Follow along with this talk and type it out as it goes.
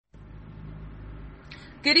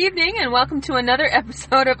Good evening and welcome to another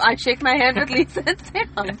episode of I Shake My Hand with Lisa and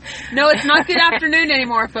Sam. No, it's not good afternoon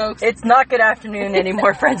anymore, folks. It's not good afternoon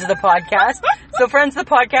anymore, friends of the podcast. So, friends of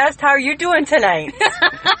the podcast, how are you doing tonight?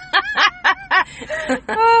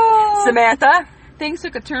 Samantha? Things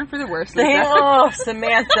took a turn for the worse, Lisa. Oh,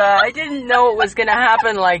 Samantha, I didn't know it was going to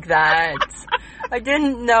happen like that. I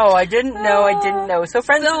didn't know. So,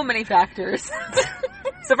 friends... So many factors.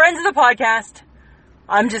 So, friends of the podcast,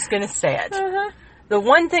 I'm just going to say it. Uh-huh. The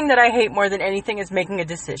one thing that I hate more than anything is making a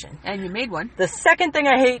decision. And you made one. The second thing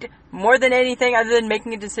I hate more than anything other than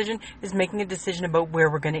making a decision is making a decision about where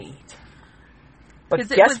we're going to eat. But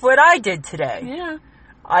guess what I did today? Yeah.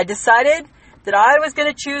 I decided that I was going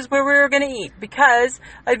to choose where we were going to eat because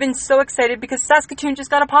I've been so excited because Saskatoon just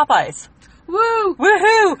got a Popeyes. Woo!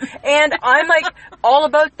 Woohoo! And I'm like all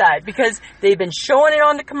about that because they've been showing it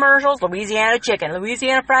on the commercials. Louisiana chicken,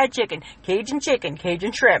 Louisiana fried chicken, Cajun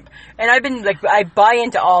shrimp. And I've been like, I buy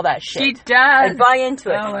into all that shit. She does. I buy into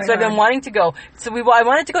it. Oh my so I've been God. wanting to go. So I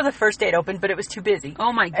wanted to go the first day it opened, but it was too busy.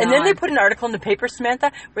 Oh my God. And then they put an article in the paper,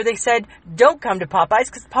 Samantha, where they said, don't come to Popeyes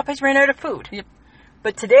because Popeyes ran out of food. Yep.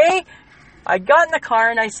 But today, I got in the car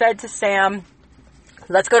and I said to Sam,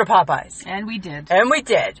 let's go to Popeyes. And we did. And we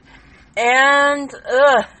did. And,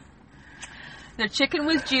 Their chicken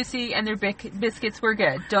was juicy and their biscuits were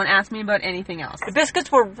good. Don't ask me about anything else. the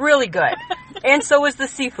biscuits were really good. And so was the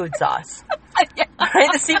seafood sauce. Yeah. Right?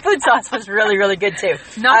 The seafood sauce was really, really good too.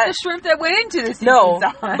 Not the shrimp that went into the seafood No,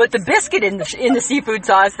 sauce. but the biscuit in the seafood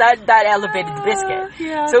sauce, that elevated the biscuit.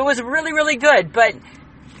 Yeah. So it was really, really good. But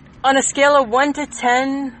on a scale of 1 to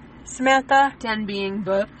 10, Samantha, 10 being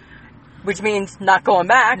the which means not going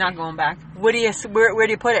back, not going back. where do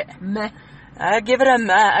you put it? Meh. I give it a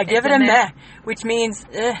meh. I give it a meh, which means,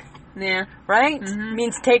 Yeah. right? Mm-hmm.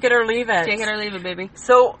 Means take it or leave it. Take it or leave it, baby.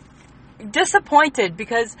 So, disappointed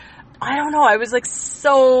because, I don't know, I was like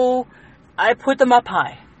I put them up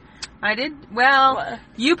high. I did? Well,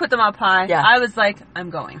 you put them up high. Yeah. I was like,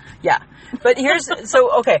 I'm going. Yeah. But here's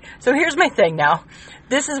my thing now.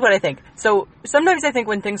 This is what I think. So, sometimes I think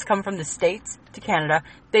when things come from the States to Canada,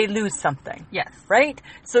 they lose something. Yes. Right?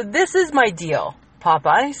 So, this is my deal.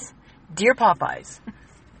 Popeyes. Dear Popeyes.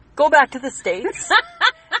 Go back to the States.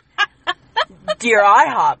 Dear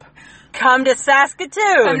IHOP. Come to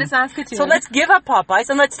Saskatoon. Come to Saskatoon. So, let's give up Popeyes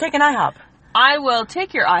and let's take an IHOP. I will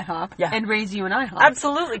take your IHOP Yeah. and raise you an IHOP.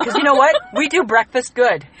 Absolutely. Because you know what? We do breakfast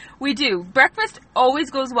good. We do. Breakfast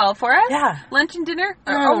always goes well for us. Yeah. Lunch and dinner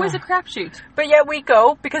are Yeah. always a crapshoot. But yet we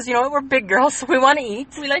go because, you know, we're big girls, so we want to eat.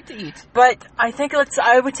 We like to eat. But I think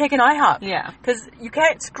I would take an IHOP. Yeah. Because you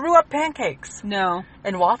can't screw up pancakes. No.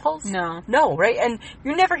 And waffles? No. No, right? And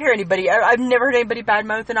you never hear anybody, I've never heard anybody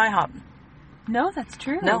badmouth an IHOP. No, that's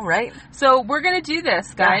true. No, right? So we're going to do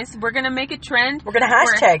this, guys. Yeah. We're going to make it trend. We're going to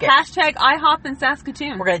hashtag it. Hashtag IHOP in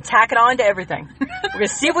Saskatoon. We're going to tack it on to everything. We're going to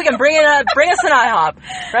see if we can bring us an IHOP.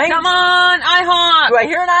 Right? Come on, IHOP. Do I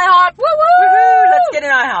hear an IHOP? Woo-woo! Woohoo! Let's get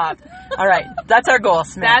an IHOP. All right. That's our goal,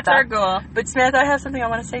 Samantha. That's our goal. But Samantha, I have something I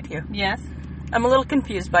want to say to you. Yes. I'm a little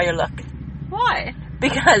confused by your look. Why?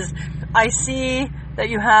 Because I see that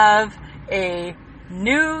you have a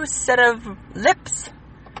new set of lips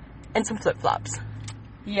and some flip-flops.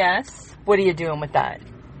 Yes. What are you doing with that?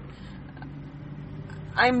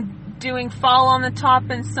 I'm doing fall on the top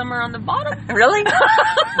and summer on the bottom. Really?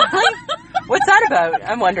 Really? What's that about?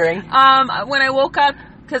 I'm wondering. When I woke up,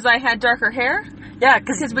 because I had darker hair. Yeah,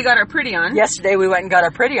 because we got our pretty on. Yesterday we went and got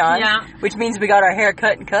our pretty on. Yeah. Which means we got our hair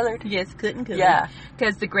cut and colored. Yes, cut and colored. Yeah.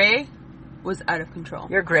 Because the gray was out of control.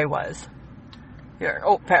 Your gray was.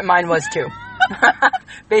 Mine was too.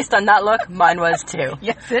 Based on that look, mine was too.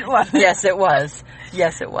 Yes, it was. Yes, it was.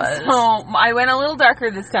 Yes, it was. So, I went a little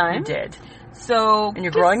darker this time. You did. So... And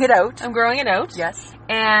you're growing it out. I'm growing it out. Yes.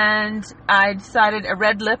 And I decided a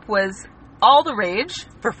red lip was all the rage.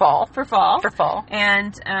 For fall. For fall. For fall.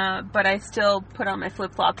 And, but I still put on my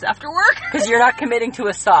flip-flops after work. Because you're not committing to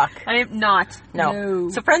a sock. I'm not. No.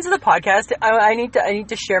 So friends of the podcast, I need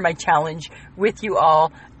to share my challenge with you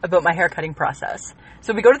all about my hair cutting process.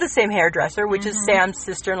 So we go to the same hairdresser, which is Sam's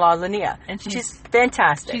sister-in-law, Linnea. And she's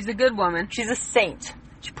fantastic. She's a good woman. She's a saint.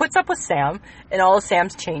 She puts up with Sam and all of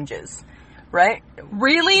Sam's changes. Right?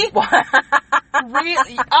 Really?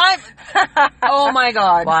 Really? Oh my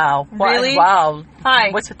God. Wow. Really? Wow. Hi.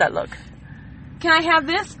 What's with that look? Can I have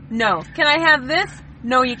this? No. Can I have this?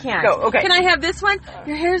 No, you can't. No, okay. Can I have this one?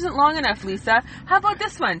 Your hair isn't long enough, Lisa. How about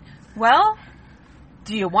this one? Well,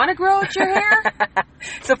 do you want to grow out your hair?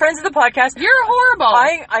 So, friends of the podcast, you're horrible.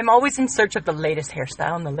 I'm always in search of the latest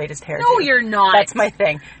hairstyle and the latest hairdo. No, you're not. That's my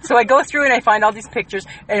thing. So I go through and I find all these pictures,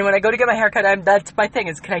 and when I go to get my hair cut, that's my thing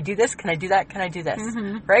is, can I do this? Can I do that? Can I do this?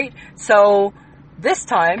 Mm-hmm. Right? So This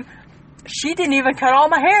time, she didn't even cut all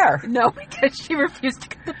my hair. No, because she refused to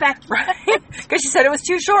cut the back. Right? Because she said it was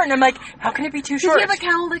too short. And I'm like, how can it be too short? You have a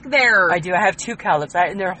cowlick there. I do. I have 2 cowlicks,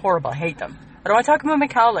 and they're horrible. I hate them. I don't want to talk about my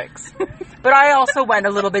cowlicks. But I also went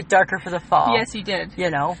a little bit darker for the fall. Yes, you did.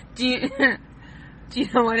 You know. Do you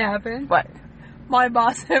know what happened? What? My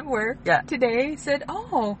boss at work today said,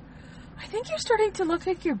 "Oh, I think you're starting to look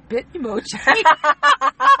like your bit emoji."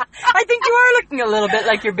 I think you are looking a little bit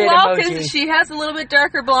like your bit emoji. Well, because she has a little bit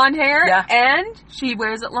darker blonde hair, and she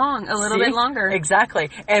wears it long, a little bit longer. Exactly.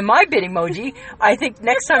 And my bit emoji, I think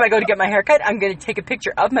next time I go to get my hair cut, I'm going to take a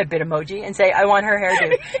picture of my bit emoji and say, I want her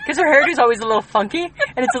hairdo. Because her hairdo is always a little funky,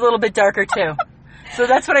 and it's a little bit darker, too. So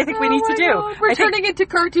that's what I think we need to do. God. We're turning into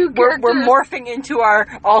cartoon characters. We're morphing into our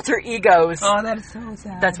alter egos. Oh, that is so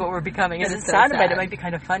sad. That's what we're becoming. And it's so sad, sad. but it might be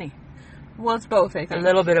kind of funny. Well, it's both, I think. A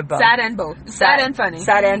little bit of both. Sad and both. Sad and funny.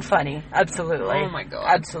 Sad and funny. Absolutely. Oh, my God.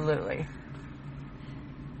 Absolutely.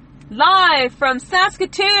 Live from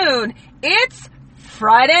Saskatoon, it's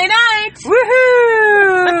Friday night.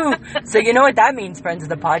 Woohoo! So you know what that means, friends of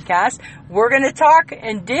the podcast. We're going to talk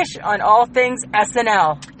and dish on all things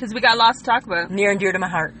SNL. Because we got lots to talk about. Near and dear to my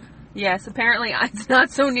heart. Yes, apparently it's not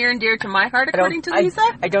so near and dear to my heart, according to Lisa.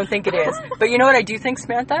 I don't think it is. But you know what I do think,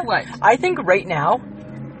 Samantha? What? I think right now,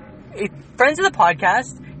 friends of the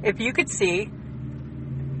podcast, if you could see,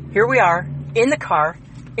 here we are, in the car,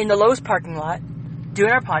 in the Lowe's parking lot, doing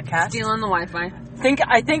our podcast. Stealing the Wi-Fi.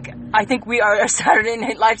 I think we are a Saturday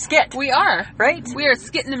Night Live skit. We are. Right? We are a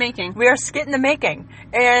skit in the making. We are a skit in the making.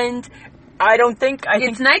 And I think...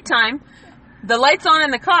 It's nighttime. The light's on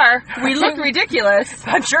in the car. We look ridiculous.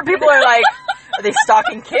 I'm sure people are like, are they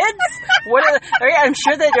stalking kids? What are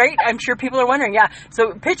I'm sure people are wondering. Yeah.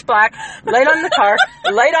 So pitch black, light on the car,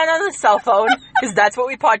 light on the cell phone, because that's what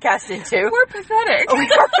we podcast into. We're pathetic. We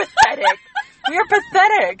are pathetic. We are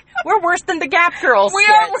pathetic. We're worse than the Gap Girls We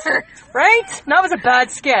skit. are worse. Right? That was a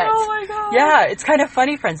bad skit. Oh my God. Yeah, it's kind of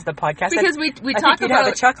funny, friends of the podcast. Because we I talk think you'd about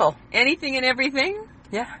have a chuckle. anything and everything.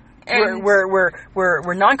 Yeah. And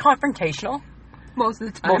We're non-confrontational. Most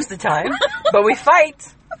of the time. But we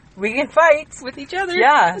fight. We can fight. With each other.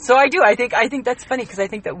 Yeah. So I do. I think that's funny because I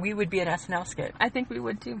think that we would be an SNL skit. I think we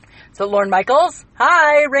would too. So Lauren Michaels.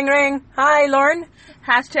 Hi. Ring ring. Hi, Lauren.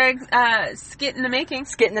 Hashtag skit in the making.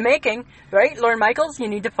 Skit in the making. Right? Lauren Michaels, you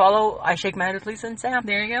need to follow I Shake My Head with Lisa and Sam.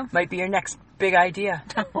 There you go. Might be your next big idea.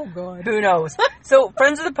 Oh, God. Who knows? So,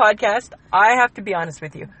 friends of the podcast, I have to be honest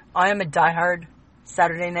with you. I am a diehard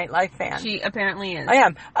Saturday Night Live fan. She apparently is. I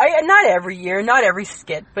am. Not every year, not every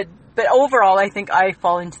skit, but overall, I think I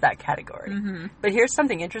fall into that category. Mm-hmm. But here's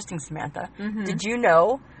something interesting, Samantha. Mm-hmm. Did you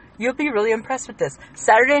know? You'll be really impressed with this.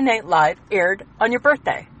 Saturday Night Live aired on your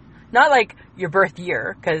birthday. Not like your birth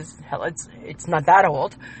year, because hell, it's not that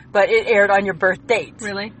old. But it aired on your birth date.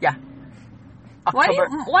 Really? Yeah. October.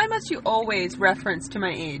 Why must you always reference to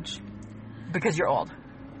my age? Because you're old.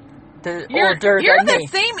 Older You're than the me.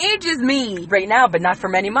 same age as me. Right now, but not for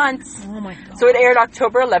many months. Oh my God. So it aired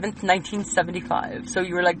October 11th, 1975. So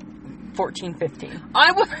you were like 14, 15.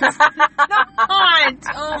 I was not.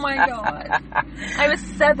 Oh my God. I was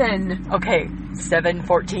 7. Okay, 7,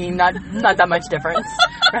 14, not that much difference,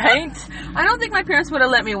 right? I don't think my parents would have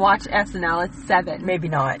let me watch SNL at 7. Maybe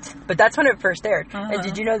not. But that's when it first aired. Uh-huh. And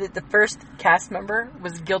did you know that the first cast member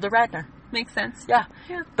was Gilda Radner? Makes sense. Yeah.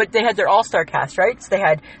 But they had their all-star cast, right? So they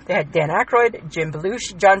had Dan Aykroyd,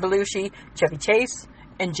 John Belushi, Chevy Chase,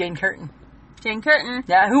 and Jane Curtin. Jane Curtin.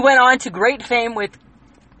 Yeah, who went on to great fame with,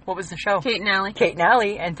 what was the show? Kate and Allie. Kate and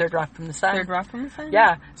Allie and Third Rock from the Sun. Third Rock from the Sun?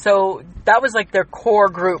 Yeah. So that was like their core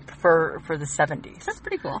group for the 70s. That's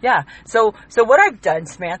pretty cool. Yeah. So what I've done,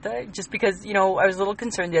 Samantha, just because, I was a little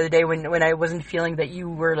concerned the other day when I wasn't feeling that you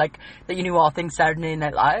were like, that you knew all things Saturday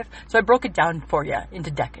Night Live. So I broke it down for you into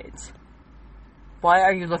decades. Why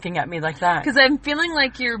are you looking at me like that? Because I'm feeling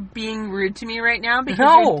like you're being rude to me right now. Because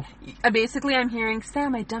No. Basically, I'm hearing,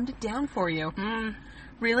 Sam, I dumbed it down for you.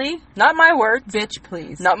 Really? Not my words. Bitch,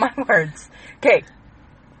 please. Not my words. Okay.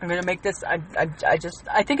 I'm going to make this, I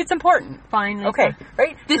think it's important. Fine. Lisa. Okay.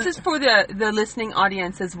 Right? This is for the listening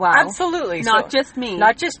audience as well. Absolutely. Not just me.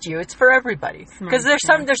 Not just you. It's for everybody. Because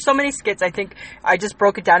there's so many skits. I think I just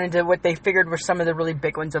broke it down into what they figured were some of the really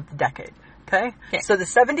big ones of the decade. Okay? So the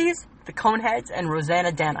 70s, the Coneheads, and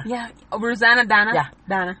Rosanna Dana. Yeah. Rosanna Dana? Yeah.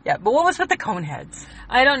 Dana. Yeah. But what was with the Coneheads?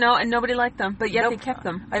 I don't know, and nobody liked them, but yet they kept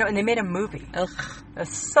them. I know, and they made a movie. Ugh.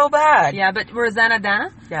 That's so bad. Yeah, but Rosanna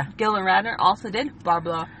Dana, Yeah. Gilda Radner also did.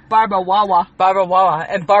 Barbara Wawa. Barbara Wawa.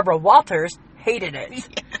 And Barbara Walters hated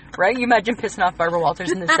it. Right? You imagine pissing off Barbara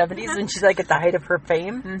Walters in the 70s and she's like at the height of her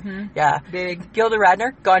fame? Mm-hmm. Yeah. Big. Gilda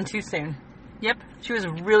Radner, gone too soon. Yep. She was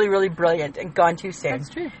really, really brilliant and gone too soon. That's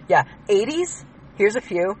true. Yeah. 80s, Here's a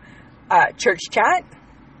few. Church Chat.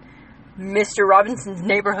 Mr. Robinson's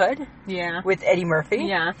Neighborhood. Yeah. With Eddie Murphy.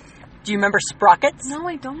 Yeah. Do you remember Sprockets? No,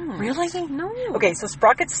 I don't. Really? No. Okay, so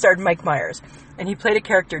Sprockets starred Mike Myers, and he played a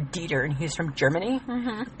character, Dieter, and he's from Germany.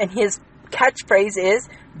 Mm-hmm. And his catchphrase is,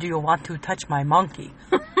 "Do you want to touch my monkey?"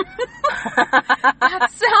 That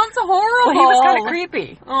sounds horrible. Well, he was kind of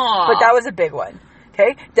creepy. Aww. But that was a big one.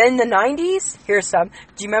 Okay, then the 90s, here's some.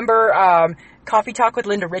 Do you remember Coffee Talk with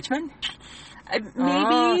Linda Richmond?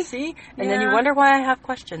 Maybe. See? And then you wonder why I have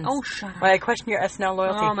questions. Oh, shut up. Why I question your SNL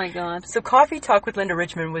loyalty. Oh, my God. So Coffee Talk with Linda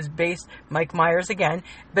Richmond was based, Mike Myers again,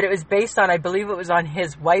 but it was based on, I believe it was on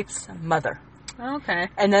his wife's mother. Okay.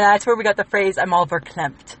 And then that's where we got the phrase, "I'm all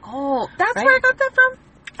verklempt." Oh, that's Right? where I got that from?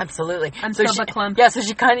 Absolutely. I'm so so she, verklempt. yeah, so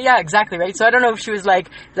she kind of, yeah, exactly, right? So I don't know if she was like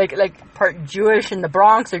part Jewish in the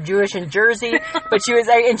Bronx or Jewish in Jersey, but she was,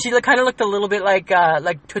 and she kind of looked a little bit like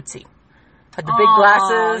Tootsie. Had the big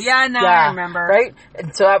glasses. Yeah, now I remember. Right?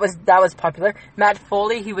 And so that was popular. Matt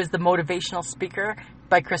Foley, he was the motivational speaker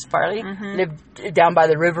by Chris Farley. Mm-hmm. Lived down by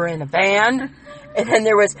the river in a van. And then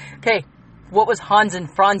there was, what was Hans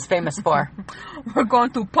and Franz famous for? We're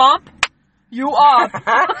going to pump you up.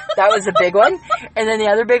 That was a big one. And then the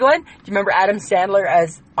other big one, do you remember Adam Sandler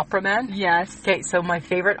as Opera Man? Yes. Okay, so my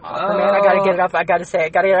favorite Opera Man, I gotta get it off, I gotta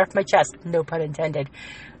get it off my chest. No pun intended.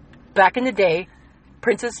 Back in the day,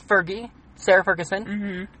 Princess Fergie, Sarah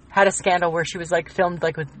Ferguson, had a scandal where she was filmed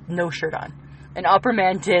with no shirt on. And Opera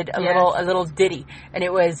Man did a little ditty, and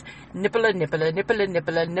it was "Nippala, nippala, nippala,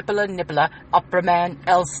 nippala, nippala, nippala, Opera Man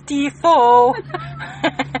El Stifo."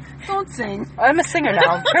 Don't sing. I'm a singer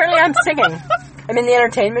now. Apparently, I'm singing. I'm in the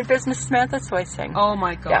entertainment business, Samantha, so I sing. Oh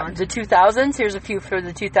my God. Yeah, the 2000s. Here's a few for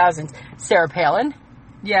the 2000s. Sarah Palin.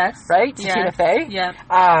 Yes. Right? Yes. Tina Fey. Yep.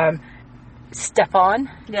 Stefan.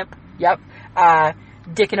 Yep. Yep.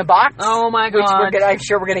 Dick in a Box. Oh my God. Which I'm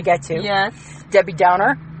sure we're going to get to. Yes. Debbie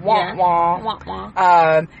Downer. Wah, Yeah. wah. Wah, wah.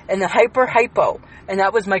 And the Hypo. And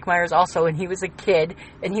that was Mike Myers also. And he was a kid.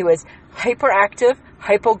 And he was hyperactive,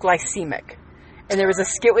 hypoglycemic. And there was a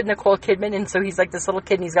skit with Nicole Kidman. And so he's this little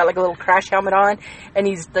kid. And he's got a little crash helmet on. And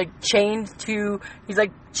he's chained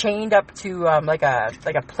up to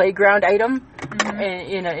a playground item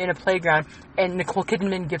in a playground. And Nicole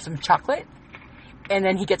Kidman gives him chocolate. And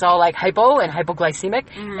then he gets all hypo and hypoglycemic,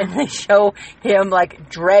 and they show him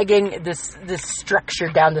dragging this structure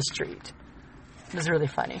down the street. It was really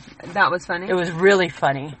funny. That was funny? It was really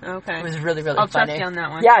funny. Okay. It was really, really I'll funny. trust you on that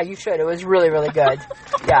one. Yeah, you should. It was really, really good.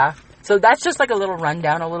 Yeah. So that's just a little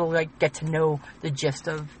rundown, a little get to know the gist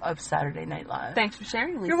of Saturday Night Live. Thanks for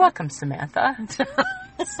sharing, Lisa. You're welcome, Samantha.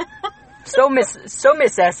 So Miss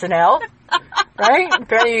SNL. Right?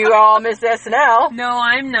 Apparently you all miss SNL. No,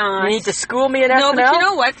 I'm not. You need to school me in SNL? No, but you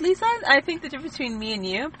know what, Lisa? I think the difference between me and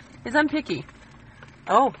you is I'm picky.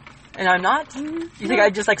 Oh, and I'm not? You think I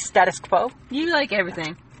just status quo? You like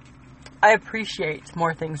everything. I appreciate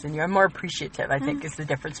more things than you. I'm more appreciative, I think, is the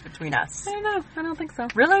difference between us. I don't know. I don't think so.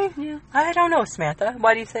 Really? Yeah. I don't know, Samantha.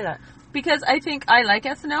 Why do you say that? Because I think I like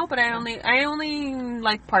SNL, but I only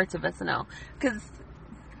like parts of SNL. Because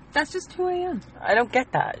that's just who I am. I don't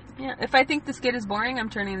get that. Yeah. If I think the skit is boring, I'm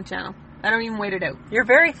turning the channel. I don't even wait it out. You're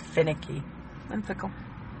very finicky. I'm fickle.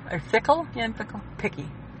 Are you fickle? Yeah, I'm fickle. Picky.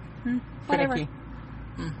 Whatever. Finicky.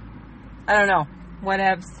 I don't know.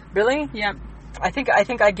 Whatevs. Really? Yep. I think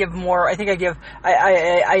I give more.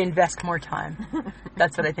 I invest more time.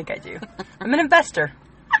 That's what I think I do. I'm an investor,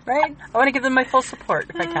 right? I want to give them my full support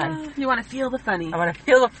if I can. You want to feel the funny. I want to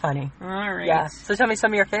feel the funny. All right. Yeah. So tell me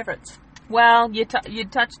some of your favorites. Well, you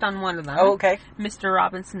touched on one of them. Oh, okay. Mr.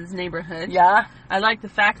 Robinson's Neighborhood. Yeah. I like the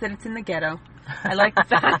fact that it's in the ghetto. I like the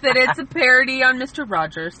fact that it's a parody on Mr.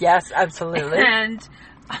 Rogers. Yes, absolutely. And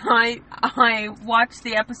I watched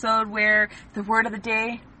the episode where the word of the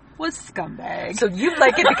day was scumbag. So you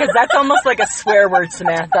like it because that's almost like a swear word,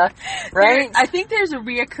 Samantha, right? I think there's a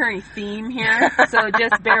reoccurring theme here, so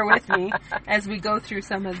just bear with me as we go through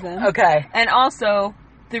some of them. Okay. And also,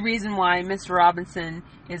 the reason why Mr. Robinson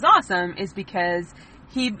is awesome is because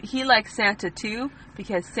he likes Santa too,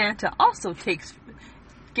 because Santa also breaks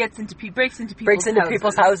into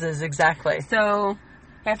people's houses, exactly. So,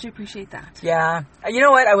 I have to appreciate that. Yeah. You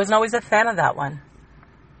know what? I wasn't always a fan of that one.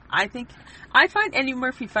 I find Eddie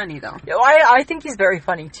Murphy funny, though. I think he's very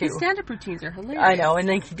funny, too. His stand-up routines are hilarious. I know. And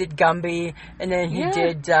then he did Gumby, and then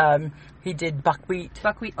he did Buckwheat.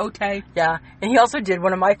 Buckwheat Ote. Yeah. And he also did,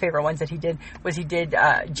 one of my favorite ones that he did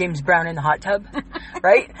James Brown in the hot tub,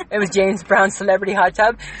 right? It was James Brown's Celebrity Hot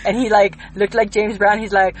Tub, and he, looked like James Brown.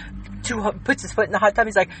 He's like, puts his foot in the hot tub.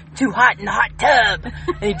 He's like, too hot in the hot tub.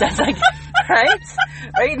 And he does right?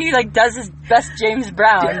 Right? And he like does his best James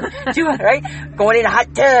Brown. Right? Going in a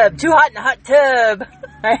hot tub. Too hot in a hot tub.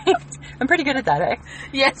 Right? I'm pretty good at that, eh?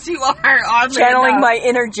 Yes, you are. Oddly Channeling enough. my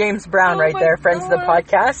inner James Brown right there, friends of the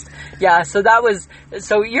podcast. Yeah, so that was...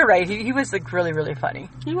 So you're right. He was like really, really funny.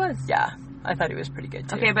 He was. Yeah. I thought he was pretty good,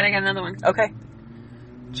 too. Okay, but I got another one. Okay.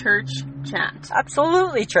 Church chat.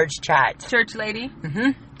 Absolutely, church chat. Church lady.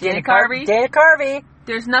 Mm-hmm. Dana Carvey. Dana Carvey.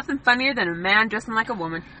 There's nothing funnier than a man dressing like a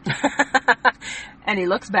woman. And he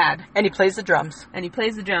looks bad. And he plays the drums. And he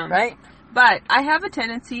plays the drums. Right? But I have a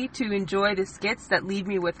tendency to enjoy the skits that leave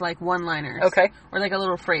me with like one-liners. Okay. Or like a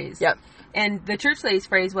little phrase. Yep. And the church lady's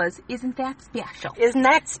phrase was, "Isn't that special?" Isn't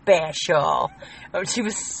that special? Oh, she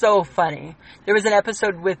was so funny. There was an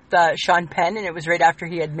episode with Sean Penn, and it was right after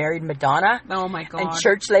he had married Madonna. Oh my God. And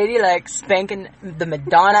church lady like spanking the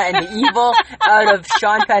Madonna and the evil out of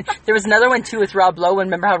Sean Penn. There was another one too with Rob Lowe. And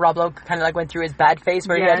remember how Rob Lowe kind of like went through his bad phase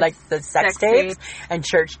where he had like the sex tapes? And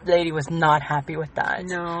church lady was not happy with that.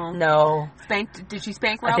 No. Spanked? Did she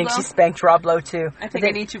spank Rob Lowe? I think she spanked Rob Lowe too. I think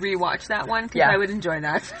I need to rewatch that one because I would enjoy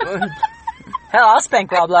that. Hell, I'll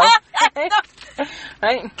spank Rob Lowe.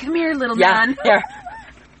 Right? Come here, little man. Here.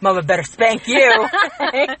 Mama better spank you.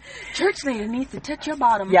 Church lady needs to touch your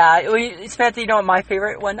bottom. Yeah. Samantha, you know what my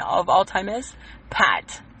favorite one of all time is?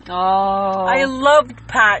 Pat. Oh. I loved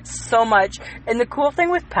Pat so much. And the cool thing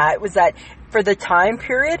with Pat was that for the time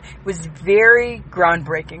period, it was very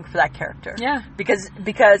groundbreaking for that character. Yeah. Because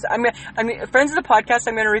I mean, friends of the podcast,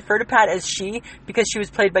 I'm going to refer to Pat as she because she was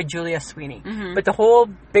played by Julia Sweeney. Mm-hmm. But the whole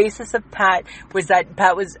basis of Pat was that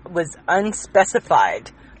Pat was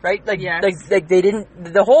unspecified. Right? Like, yes. like they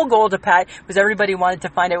didn't, the whole goal to Pat was everybody wanted to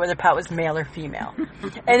find out whether Pat was male or female.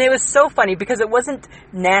 And it was so funny because it wasn't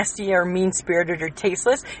nasty or mean-spirited or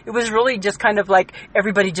tasteless. It was really just kind of like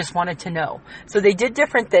everybody just wanted to know. So they did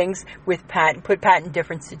different things with Pat and put Pat in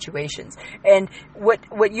different situations. And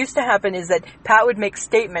what used to happen is that Pat would make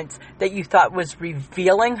statements that you thought was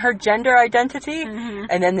revealing her gender identity. Mm-hmm.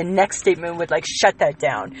 And then the next statement would like shut that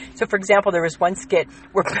down. So for example, there was one skit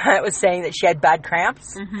where Pat was saying that she had bad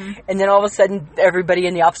cramps. Mm-hmm. And then all of a sudden, everybody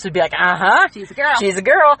in the office would be like, uh-huh. She's a girl. She's a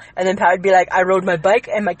girl. And then Pat would be like, I rode my bike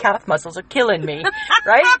and my calf muscles are killing me.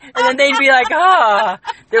 Right? And then they'd be like, ah.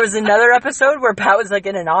 There was another episode where Pat was like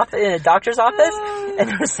in a doctor's office. And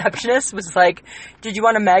the receptionist was like, did you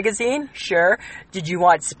want a magazine? Sure. Did you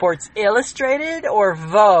want Sports Illustrated or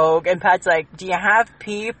Vogue? And Pat's like, do you have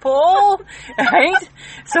people? Right?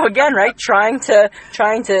 So again, right? Trying to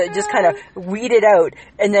just kind of weed it out.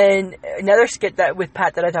 And then another skit that with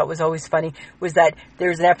Pat that I thought was always funny was that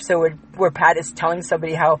there's an episode where Pat is telling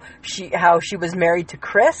somebody how she was married to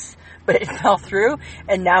Chris, but it fell through,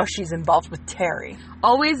 and now she's involved with Terry.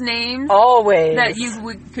 Always names. Always. That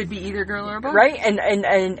could be either girl or boy. Right? And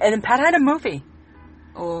then Pat had a movie.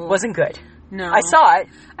 Oh. Wasn't good. No. I saw it.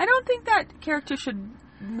 I don't think that character should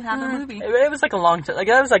have a movie. It was like a long time. Like,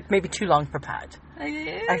 that was like maybe too long for Pat.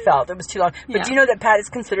 I felt it was too long. But do you know that Pat is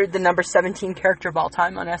considered the number 17 character of all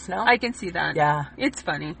time on SNL? I can see that. Yeah. It's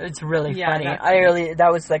funny. It's really funny. I really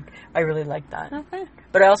liked that. Okay.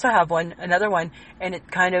 But I also have another one, and it's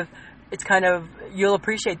kind of, you'll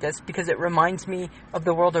appreciate this because it reminds me of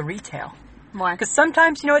the world of retail. Why? Because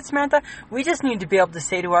sometimes, you know what, Samantha? We just need to be able to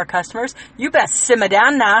say to our customers, you best simmer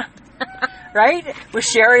down now. Right? With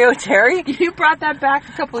Sherry O'Terry. You brought that back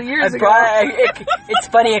a couple of years ago. It's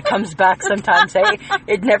funny, it comes back sometimes.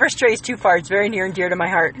 It never strays too far. It's very near and dear to my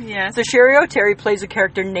heart. Yeah. So Sherry O'Terry plays a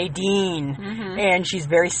character, Nadine. Mm-hmm. And she's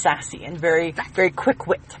very sassy and very, very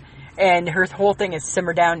quick-wit. And her whole thing is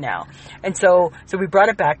simmer down now. And so we brought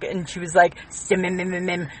it back, and she was like, simmer down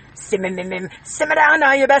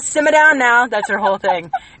now, you best simmer down now. That's her whole thing.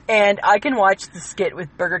 And I can watch the skit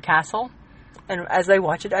with Burger Castle. And as I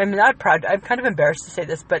watch it, I'm not proud. I'm kind of embarrassed to say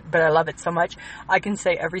this, but I love it so much. I can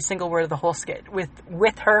say every single word of the whole skit with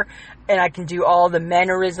her, and I can do all the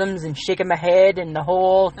mannerisms and shaking my head and the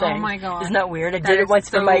whole thing. Oh my God. Isn't that weird? I did it once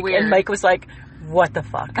for Mike, weird. And Mike was like, what the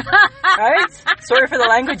fuck? Right? Sorry for the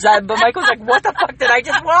language, but Mike was like, what the fuck did I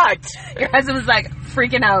just watch? Your husband was like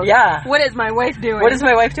freaking out. Yeah. What is my wife doing? What is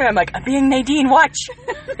my wife doing? I'm like, I'm being Nadine, watch.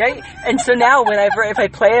 Okay? And so now if I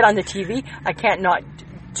play it on the TV, I can't not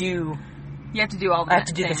do... You have to do all that. I have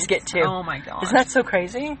to do the skit too. Oh my God. Isn't that so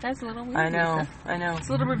crazy? That's a little weird. I know. It's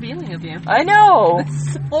a little revealing of you. I know.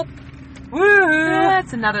 So, woo!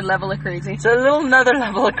 That's another level of crazy. It's another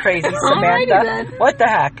level of crazy, Samantha. Alrighty then. What the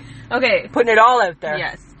heck? Okay. Putting it all out there.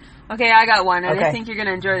 Yes. Okay, I got one, and Okay. I think you're going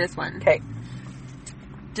to enjoy this one. Okay.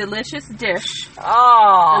 Delicious Dish.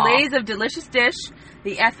 Oh. The Ladies of Delicious Dish,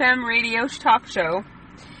 the FM radio talk show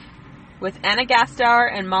with Anna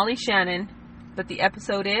Gasteyer and Molly Shannon. But the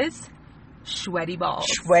episode is Sweaty Balls.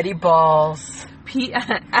 Sweaty Balls.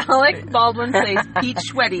 Alec Baldwin plays Pete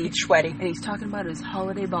Sweaty. Pete Sweaty. And he's talking about his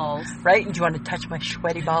holiday balls. Right? And do you want to touch my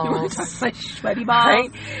sweaty balls? You want to touch my sweaty balls?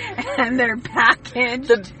 Right? And they're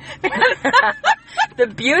packaged. The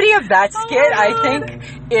beauty of that skit, I think,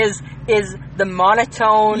 is the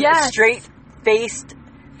monotone, straight-faced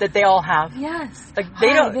that they all have. Yes. Like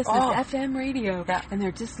they don't. This is FM radio. Yeah. And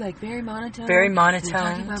they're just like very monotone. Very monotone. They're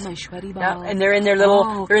talking about my sweaty balls. Yeah. And they're in their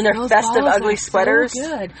little, they're in their festive, ugly sweaters. So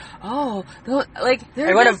good. Oh,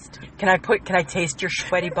 they're Can I taste your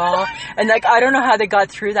sweaty ball? And like, I don't know how they got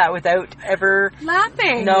through that without ever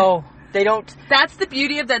laughing. No, they don't. That's the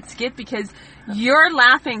beauty of that skit, because you're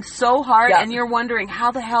laughing so hard and you're wondering how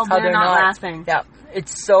the hell they're not laughing. Yeah.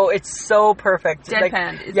 It's so perfect.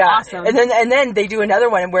 Deadpan. It's awesome. And then they do another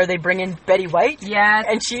one where they bring in Betty White. Yes.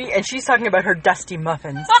 And she's talking about her dusty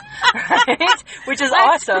muffins, right? Which is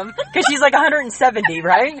awesome because she's like 170,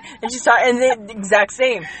 right? And she's talking the exact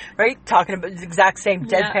same, right? Talking about the exact same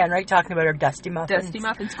deadpan, right? Talking about her dusty muffins. Dusty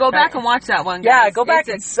muffins. Go back and watch that one, guys. Yeah, go back.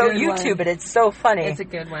 It's so YouTube, but it's so funny. It's a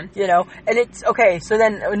good one. You know, and it's okay. So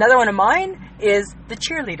then another one of mine is the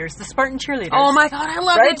cheerleaders, the Spartan cheerleaders. Oh my God, I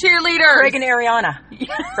love the cheerleaders. Craig and Ariana.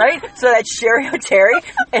 Right? So that's Sherry O'Terry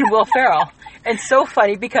and Will Ferrell. And so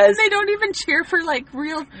funny because they don't even cheer for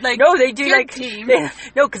real no, they do team.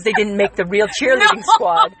 No, because they didn't make the real cheerleading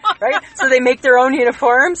squad, right? So they make their own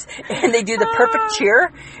uniforms and they do the perfect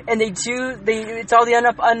cheer, and it's all the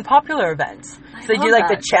unpopular events. So they do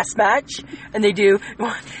the chess match, and they do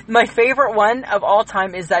my favorite one of all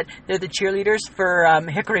time is that they're the cheerleaders for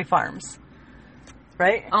Hickory Farms.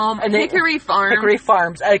 Right? And Hickory Farms. Hickory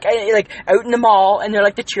Farms. Like out in the mall, and they're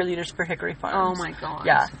like the cheerleaders for Hickory Farms. Oh my God.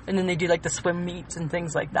 Yeah. And then they do like the swim meets and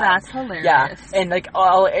things like that. That's hilarious. Yeah. And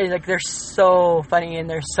they're so funny and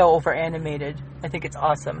they're so over animated. I think it's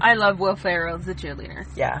awesome. I love Will Ferrell as the cheerleader.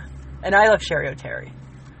 Yeah. And I love Sherry O'Terry.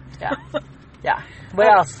 Yeah. Yeah. What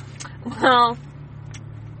else? Well,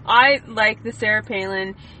 I like the Sarah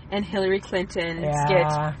Palin and Hillary Clinton skit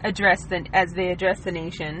as they address the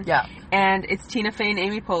nation. Yeah. And it's Tina Fey and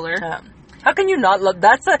Amy Poehler. Yeah. How can you not love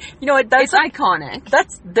it's iconic.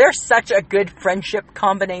 They're such a good friendship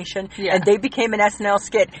combination. Yeah. And they became an SNL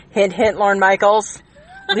skit. Hint, hint, Lorne Michaels.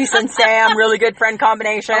 Lisa and Sam, really good friend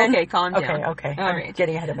combination. Okay, calm down. Okay. All I'm right.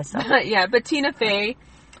 getting ahead of myself. Yeah, but Tina Fey,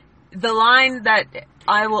 the line that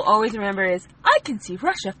I will always remember is, I can see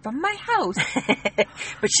Russia from my house.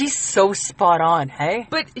 But she's so spot on, hey?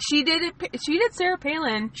 But she did Sarah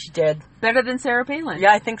Palin. She did. Better than Sarah Palin.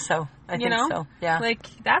 Yeah, I think so. I think so. Yeah.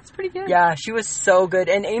 That's pretty good. Yeah, she was so good.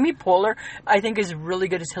 And Amy Poehler, I think, is really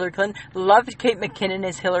good as Hillary Clinton. Loved Kate McKinnon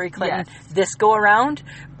as Hillary Clinton this go around,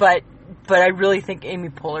 but I really think Amy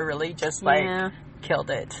Poehler really just killed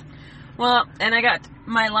it. Well, and I got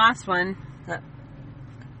my last one.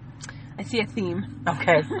 I see a theme.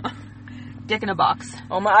 Okay. Dick in a box.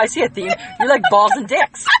 Oh my! I see a theme. You like balls and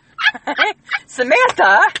dicks.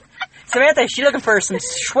 Samantha, is she looking for some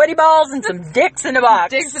sweaty balls and some dicks in a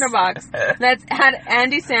box? Dicks in a box. That's had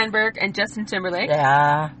Andy Samberg and Justin Timberlake.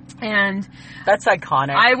 Yeah. And that's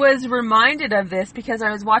iconic. I was reminded of this because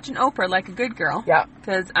I was watching Oprah like a good girl. Yeah.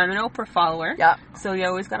 Because I'm an Oprah follower. Yeah. So you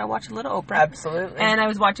always got to watch a little Oprah. Absolutely. And I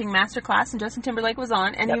was watching Masterclass, and Justin Timberlake was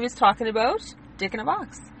on, and he was talking about Dick in a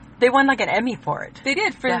Box. They won like an Emmy for it. They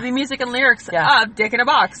did, for the music and lyrics of Dick in a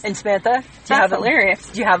Box. And Samantha,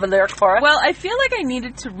 hilarious. Do you have a lyric for it? Well, I feel like I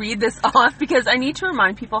needed to read this off because I need to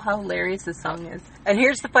remind people how hilarious this song is. And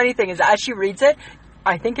here's the funny thing is, as she reads it,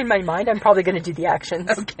 I think in my mind I'm probably going to do the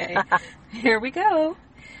actions. Okay. Here we go.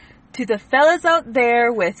 To the fellas out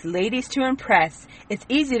there with ladies to impress, it's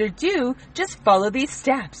easy to do, just follow these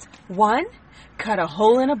steps. 1, cut a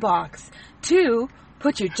hole in a box. 2,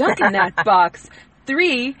 put your junk in that box.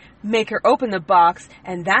 3, make her open the box,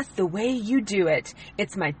 and that's the way you do it.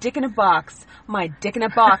 It's my dick in a box. My dick in a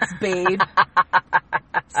box, babe.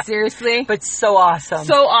 Seriously? But so awesome.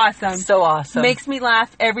 So awesome. So awesome. Makes me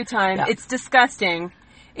laugh every time. Yeah. It's disgusting.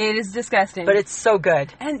 It is disgusting. But it's so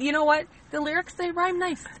good. And you know what? The lyrics, they rhyme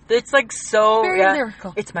nice. It's like so... Very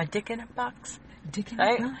lyrical. It's my dick in a box. Dick in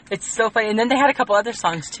a box. It's so funny. And then they had a couple other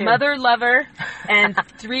songs, too. Mother, Lover, and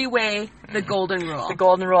 3-Way, The Golden Rule. The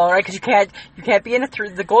Golden Rule, right? Because you can't be in a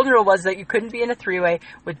the Golden Rule was that you couldn't be in a 3-way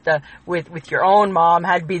with your own mom.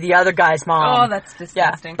 Had to be the other guy's mom. Oh, that's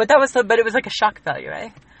disgusting. Yeah. But it was like a shock value,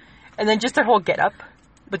 right? And then just their whole get up.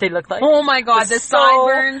 What they look like. Oh my God, the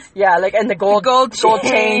sideburns. Yeah, and the gold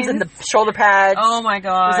chains and the shoulder pads. Oh my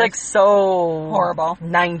God. It was like so horrible.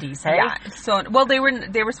 90s, hey? Yeah. So they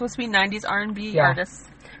were supposed to be 90s R&B artists.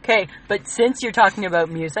 Okay, but since you're talking about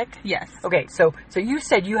music... Yes. Okay, so you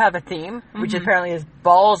said you have a theme, which apparently is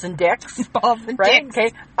balls and dicks. Balls and right? dicks.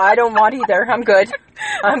 Okay, I don't want either. I'm good.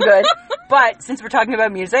 But since we're talking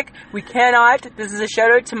about music, we cannot... This is a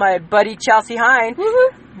shout-out to my buddy Chelsea Hine.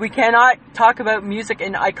 Woohoo. We cannot talk about music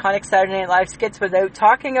in iconic Saturday Night Live skits without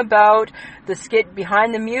talking about the skit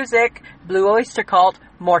behind the music, Blue Oyster Cult,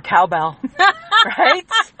 More Cowbell. Right?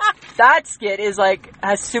 That skit is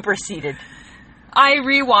has superseded. I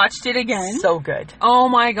rewatched it again. So good. Oh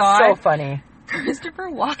my god. So funny. Christopher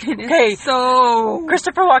Walken is so...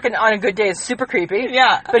 Christopher Walken on a good day is super creepy.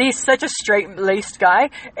 Yeah. But he's such a straight-laced guy,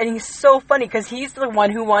 and he's so funny because he's the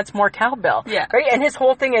one who wants more cowbell. Yeah. Right? And his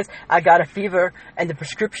whole thing is, I got a fever, and the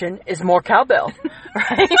prescription is more cowbell.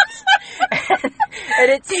 Right?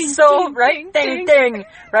 and it's ding, so... Ding, right? Ding, ding, ding.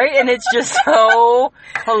 Right? And it's just so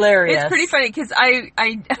hilarious. It's pretty funny because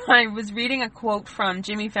I was reading a quote from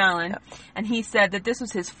Jimmy Fallon, and he said that this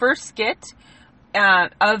was his first skit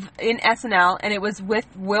in SNL, and it was with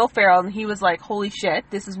Will Ferrell, and he was like, holy shit,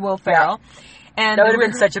 this is Will Ferrell. Yeah. And that would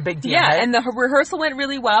have been such a big deal. Yeah, right? and the rehearsal went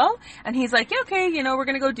really well, and he's like, yeah, okay, we're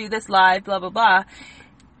going to go do this live, blah, blah, blah.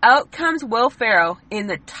 Out comes Will Ferrell in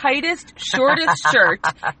the tightest, shortest shirt,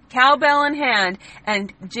 cowbell in hand,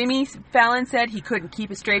 and Jimmy Fallon said he couldn't keep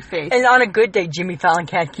a straight face. And on a good day, Jimmy Fallon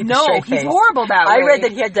can't keep a straight face. No, he's horrible that way. I read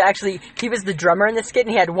that he had to actually, he was the drummer in the skit,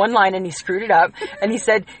 and he had one line, and he screwed it up, and he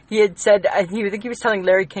said, I think he was telling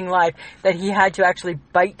Larry King Live that he had to actually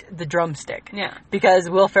bite the drumstick. Yeah. Because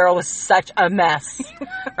Will Ferrell was such a mess.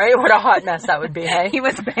 Right? What a hot mess that would be, hey? He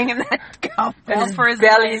was banging that cowbell for his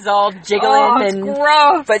belly's all jiggling. Oh, it's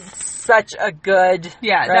gross. But such a good...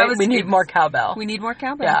 Yeah, right? that was... We need more cowbell. We need more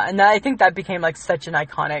cowbell. Yeah, and I think that became such an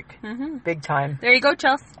iconic, big time. There you go,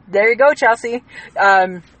 Chelsea. There you go, Chelsea.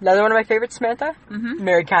 Another one of my favorites, Samantha.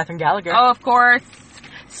 Mary Catherine Gallagher. Oh, of course.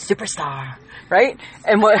 Superstar. Right?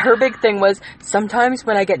 And what her big thing was, sometimes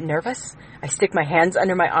when I get nervous, I stick my hands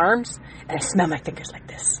under my arms, and I smell my fingers like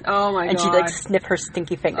this. Oh my god. And she'd sniff her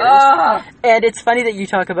stinky fingers. Ugh. And it's funny that you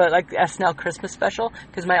talk about the SNL Christmas special,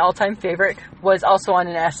 because my all-time favorite was also on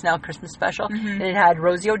an SNL Christmas special. And it had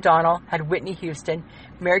Rosie O'Donnell, had Whitney Houston,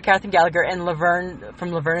 Mary Catherine Gallagher, and Laverne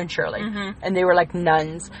from Laverne and Shirley. And they were like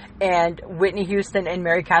nuns. And Whitney Houston and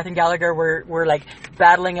Mary Catherine Gallagher were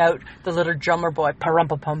battling out the little drummer boy,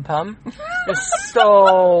 Parumpa-Pum-Pum. It was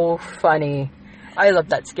so funny. I love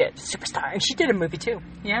that skit. Superstar. And she did a movie too.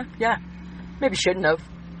 Yeah? Yeah. Maybe shouldn't have.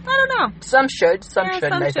 I don't know. Some should. Some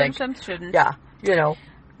shouldn't, I think. Some shouldn't. Yeah.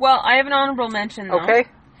 Well, I have an honorable mention, though. Okay.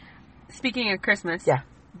 Speaking of Christmas. Yeah.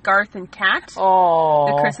 Garth and Kat. Oh.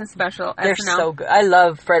 The Christmas special. They're SNL. so good. I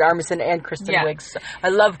love Fred Armisen and Kristen Yeah. Wiig. I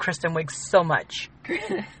love Kristen Wiig so much.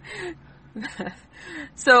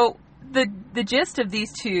 So, the gist of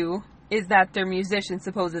these two is that they're musicians,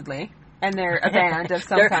 supposedly. And they're a band of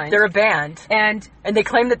some kind. They're a band. And they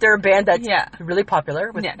claim that they're a band that's really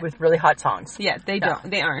popular with really hot songs. Yeah, they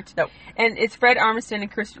don't. They aren't. No. And it's Fred Armisen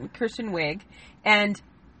and Kristen Wiig. And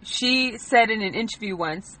she said in an interview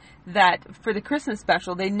once that for the Christmas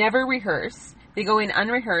special, they never rehearse. They go in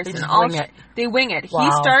unrehearsed. They just and wing it. They wing it. Wow.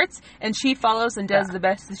 He starts, and she follows and does the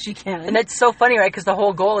best that she can. And that's so funny, right? Because the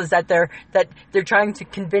whole goal is that they're trying to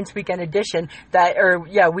convince Weekend Edition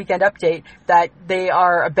Weekend Update that they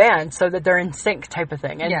are a band, so that they're in sync type of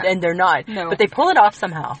thing, and they're not. No. But they pull it off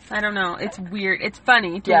somehow. I don't know. It's weird. It's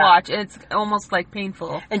funny to watch. It's almost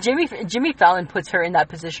painful. And Jimmy Fallon puts her in that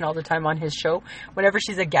position all the time on his show. Whenever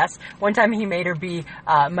she's a guest, one time he made her be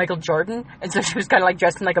Michael Jordan, and so she was kind of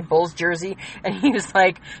dressed in a Bulls jersey, and he was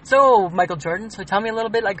like, "So Michael Jordan, so tell me a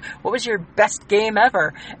little bit, what was your best game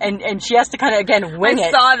ever?" And she has to kind of again wing it.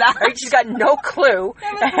 I saw that. Right? She's got no clue.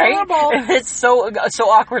 That was horrible. And it's so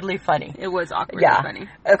awkwardly funny. It was awkwardly funny.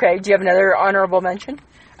 Okay. Do you have another honorable mention?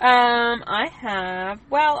 I have.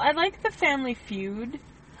 Well, I like the Family Feud.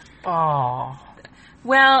 Oh.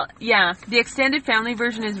 Well, yeah, the extended family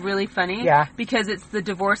version is really funny. Yeah. Because it's the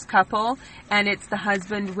divorced couple, and it's the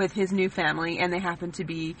husband with his new family, and they happen to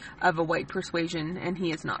be of a white persuasion, and he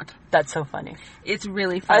is not. That's so funny. It's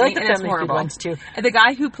really funny. I like the and Family Feud ones too. And the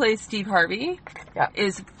guy who plays Steve Harvey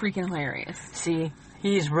is freaking hilarious. See?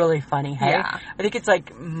 He's really funny, hey? Yeah. I think it's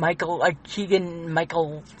Keegan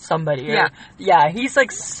Michael somebody. Yeah. Yeah, he's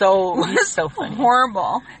so funny.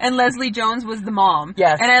 Horrible. And Leslie Jones was the mom.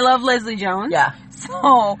 Yes. And I love Leslie Jones. Yeah.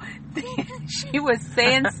 So, she was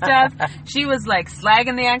saying stuff. She was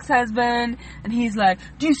slagging the ex-husband. And he's like,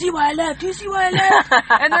 "Do you see why I left? Do you see why I left?"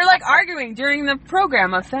 And they're arguing during the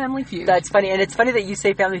program of Family Feud. That's funny. And it's funny that you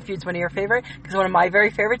say Family Feud's one of your favorite, because one of my very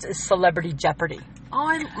favorites is Celebrity Jeopardy.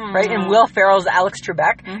 Right? And Will Ferrell's Alex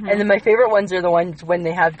Trebek. And then my favorite ones are the ones when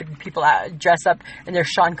they have the people dress up and they're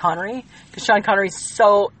Sean Connery. Because Sean Connery's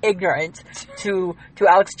so ignorant to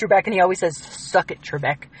Alex Trebek, and he always says, "Suck it,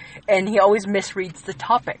 Trebek." And he always misreads the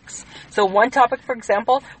topics. So one topic, for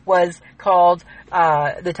example, was called,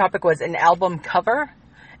 the topic was an album cover.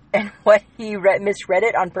 And what he misread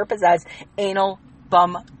it on purpose as anal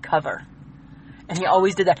bum cover. And he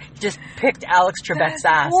always did that. He just picked Alex Trebek's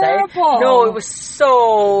ass. Horrible. No, it was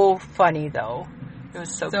so funny, though. It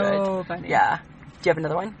was so good. So funny. Yeah. Do you have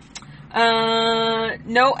another one?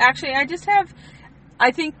 No, actually,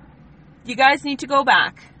 I think you guys need to go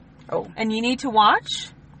back. Oh. And you need to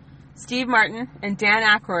watch Steve Martin and Dan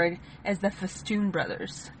Aykroyd as the Festoon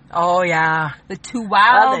brothers. Oh, yeah. The two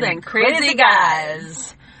wild and crazy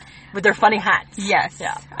guys. With their funny hats. Yes.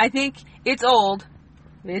 Yeah. I think it's old.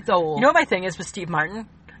 It's old. You know what my thing is with Steve Martin?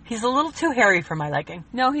 He's a little too hairy for my liking.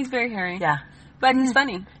 No, he's very hairy. Yeah. But he's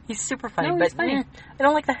funny. He's super funny. No, but he's funny. I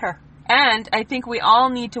don't like the hair. And I think we all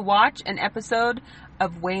need to watch an episode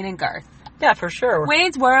of Wayne and Garth. Yeah, for sure.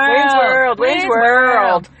 Wayne's World. Wayne's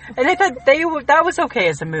World. And I thought that was okay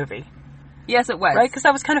as a movie. Yes, it was. Right? Because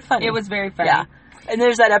that was kind of funny. It was very funny. Yeah. And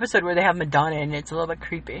there's that episode where they have Madonna and it's a little bit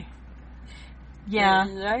creepy. Yeah.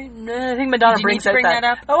 Right? I think Madonna brings out that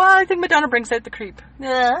up? Oh, well, I think Madonna brings out the creep.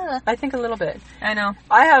 Yeah. I think a little bit. I know.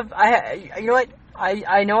 You know what?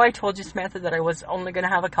 I know I told you, Samantha, that I was only going to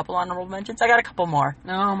have a couple honorable mentions. I got a couple more.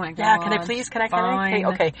 Oh, my God. Yeah, can I please? Can I? Fine.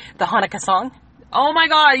 Okay. The Hanukkah song. Oh, my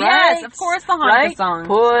God. Right? Yes, of course, the Hanukkah song.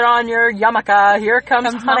 Put on your yarmulke. Here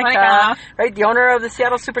comes Hanukkah. Right? The owner of the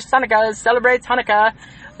Seattle Supersonicas celebrates Hanukkah.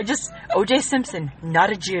 O.J. Simpson, not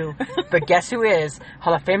a Jew, but guess who is?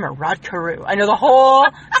 Hall of Famer Rod Carew. I know the whole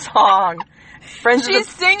song. She's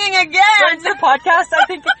singing again. Friends of the podcast. I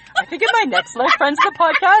think in my next life, Friends of the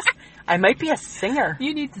podcast, I might be a singer.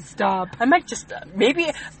 You need to stop. I might just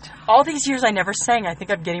maybe all these years I never sang. I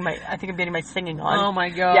think I'm getting my singing on. Oh my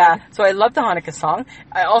God. Yeah. So I love the Hanukkah song.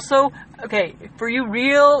 I also for you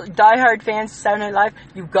real diehard fans of Saturday Night Live,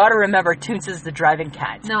 you've got to remember Toonces the driving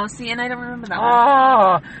cat. No, see, and I don't remember that one.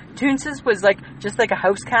 Oh, Toonces was just like a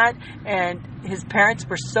house cat, and his parents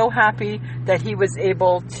were so happy that he was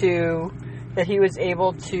able to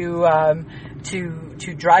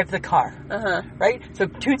drive the car. Right? So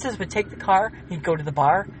Toonces would take the car, he'd go to the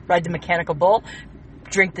bar, ride the mechanical bull,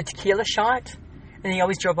 drink the tequila shot, and he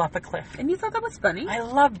always drove off a cliff. And you thought that was funny? I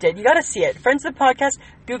loved it. You got to see it. Friends of the podcast,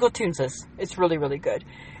 Google Toonces. It's really, really good.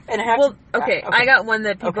 And I got one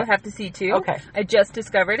that people have to see too. Okay. I just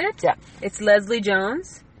discovered it. Yeah. It's Leslie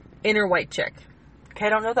Jones, Inner White Chick. Okay, I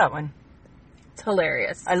don't know that one. It's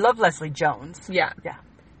hilarious. I love Leslie Jones. Yeah. Yeah.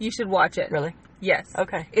 You should watch it. Really? Yes.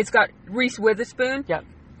 Okay. It's got Reese Witherspoon. Yep.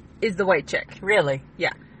 Is the white chick. Really?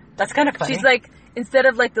 Yeah. That's kind of funny. She's instead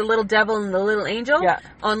of the little devil and the little angel,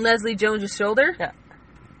 on Leslie Jones' shoulder,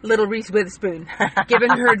 little Reese Witherspoon, giving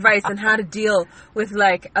her advice on how to deal with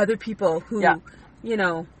other people who,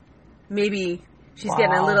 maybe she's she's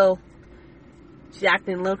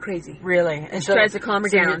acting a little crazy. Really? And she tries to calm her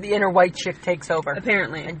down. The inner white chick takes over.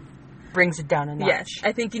 Apparently. And brings it down a notch. Yes.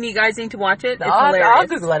 I think you guys need to watch it. It's hilarious. I'll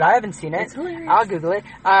Google it. I haven't seen it. It's hilarious. I'll Google it.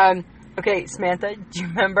 Okay, Samantha, do you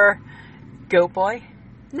remember Goat Boy?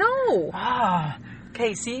 No.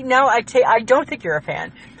 Okay, see, now I don't think you're a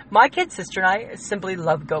fan. My kid sister and I simply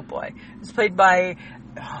love Goat Boy. It was played by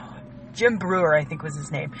Jim Brewer, I think was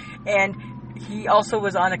his name. And he also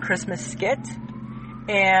was on a Christmas skit.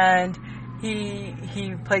 And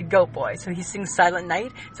he played Goat Boy. So he sings Silent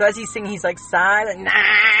Night. So as he's singing, he's like, Silent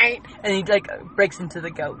Night. And he breaks into the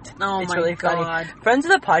goat. Oh, it's my really God. funny. Friends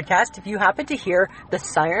of the podcast, if you happen to hear the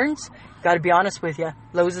sirens, got to be honest with you,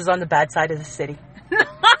 Lowe's is on the bad side of the city.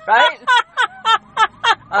 Right?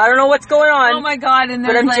 I don't know what's going on. Oh my God!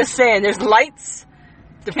 But I'm just saying, there's lights.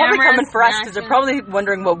 They're probably coming for us because they're probably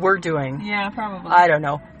wondering what we're doing. Yeah, probably. I don't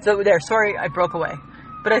know. So sorry, I broke away.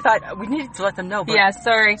 But I thought we needed to let them know. But yeah,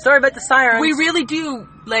 sorry. Sorry about the sirens. We really do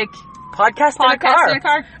podcast in a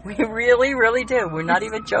car. We really, really do. We're not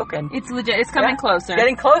even joking. It's legit. It's coming closer.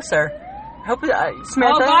 Getting closer. Hope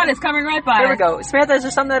Samantha. Oh God, it's coming right by. Here we go. Samantha, is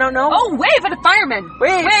there something I don't know? Oh, wave at the fireman.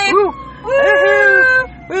 Wave. Woo. Woo.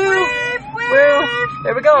 Woo.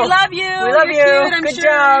 There we go. We love you. We love you. Cute, I'm Good sure.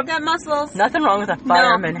 job. You've got muscles. Nothing wrong with a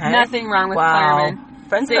fireman, no, hey? Nothing wrong with firemen.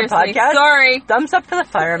 Friends Seriously, of the podcast. Sorry. Thumbs up for the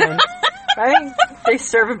firemen. Right? They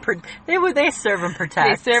serve and protect. They serve and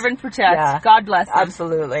protect. They serve and protect. Yeah. God bless them.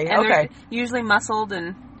 Absolutely. And okay. they're usually muscled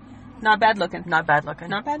and not bad looking. Not bad looking.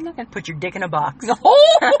 Not bad looking. Put your dick in a box.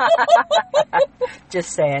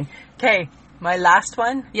 Just saying. Okay, my last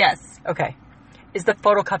one. Yes. Okay. Is the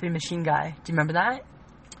photocopy machine guy. Do you remember that?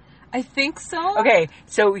 I think so. Okay,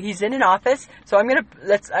 so he's in an office. So I'm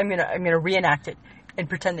gonna reenact it and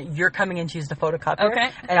pretend that you're coming in to use the photocopier.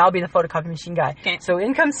 Okay. And I'll be the photocopy machine guy. Okay. So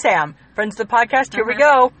in comes Sam. Friends of the podcast, here we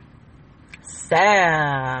go.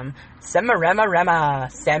 Sam. Rema.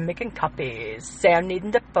 Sam making copies. Sam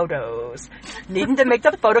needing the photos. Needing to make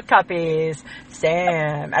the photocopies.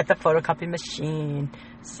 Sam at the photocopy machine.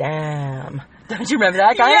 Sam. Don't you remember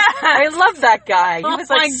that guy? Yeah. I love that guy. He was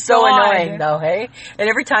like so God. annoying though, hey? And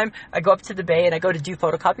every time I go up to the bay and I go to do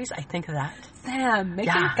photocopies, I think of that. Sam,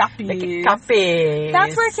 making copies. Making copies.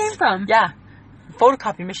 That's where it came from. Yeah.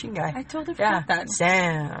 Photocopy machine guy. I totally forgot that.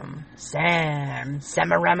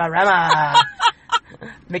 Rema.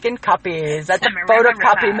 Making copies at the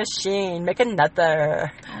photocopy machine. Make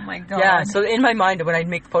another. Oh my God. Yeah, so in my mind, when I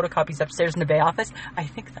make photocopies upstairs in the bay office, I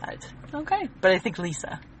think that. Okay. But I think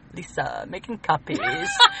Lisa, making copies.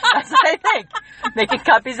 That's what I think. Making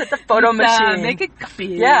copies at the photo machine. Making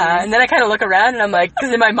copies. Yeah, and then I kind of look around and I'm like,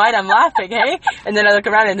 because in my mind I'm laughing, hey? And then I look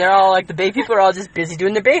around and they're all like, the bay people are all just busy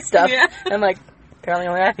doing their bay stuff. Yeah. And I'm like, apparently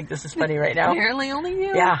only I think this is funny right now. Apparently only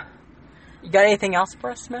you. Yeah. You got anything else for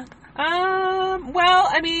us, Samantha? Well,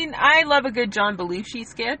 I mean, I love a good John Belushi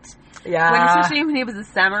skit. Yeah. Especially when he was a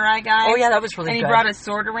samurai guy. Oh, yeah, that was really good. good. And he brought his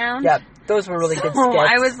sword around. Yeah, those were really good skits.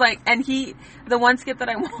 I was like, and the one skit that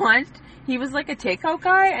I watched, he was like a takeout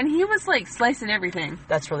guy, and he was like slicing everything.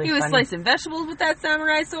 That's really funny. He was slicing vegetables with that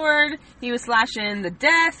samurai sword. He was slashing the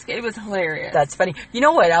desk. It was hilarious. That's funny. You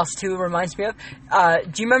know what else, too, reminds me of?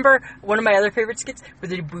 Do you remember one of my other favorite skits were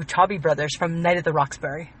the Butabi brothers from Night at the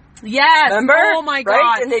Roxbury? Yes. Remember? Oh, my God.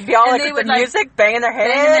 Right? And they'd be all like with the music, banging their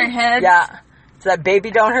head. Yeah. So that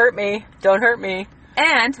baby, don't hurt me.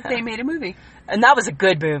 And they made a movie. And that was a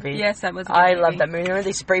good movie. Yes, that was a good movie. I love that movie. Remember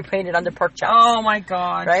they spray painted on their pork chops? Oh, my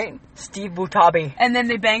God. Right? Steve Butabi. And then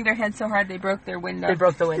they banged their head so hard they broke their window. They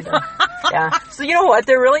broke the window. Yeah. So you know what?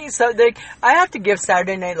 I have to give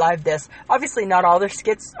Saturday Night Live this. Obviously not all their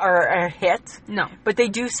skits are a hit. No. But they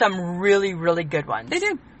do some really, really good ones. They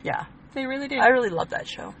do. Yeah. They really do. I really love that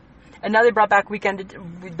show. And now they brought back the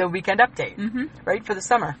weekend update, right, for the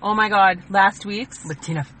summer. Oh my God, last week's with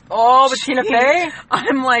Tina. With Tina Fey.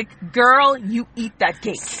 I'm like, girl, you eat that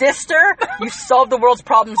cake, sister. You solve the world's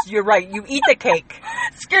problems. You're right. You eat the cake.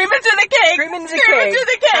 Scream into the cake. Scream into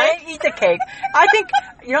the cake. Right? Eat the cake.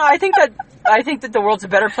 I think that the world's a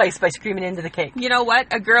better place by screaming into the cake. You know what?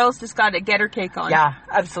 A girl's just got to get her cake on. Yeah,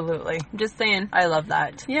 absolutely. I'm just saying. I love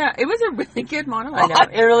that. Yeah, it was a really good monologue. I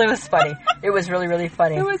know. It really was funny. It was really, really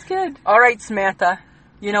funny. It was good. All right, Samantha.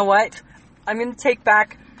 You know what? I'm going to take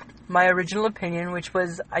back my original opinion, which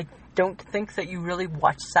was I don't think that you really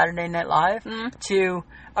watch Saturday Night Live.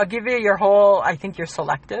 I'll give you your whole, I think you're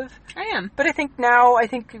selective. I am. But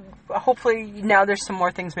hopefully now there's some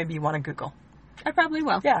more things maybe you want to Google. I probably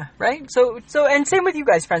will. Yeah, right? So, and same with you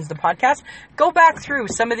guys, friends of the podcast. Go back through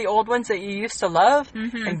some of the old ones that you used to love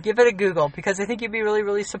and give it a Google, because I think you'd be really,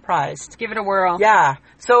 really surprised. Give it a whirl. Yeah.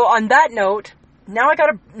 So on that note, now I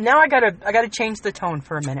gotta change the tone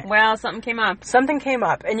for a minute. Well, something came up. Something came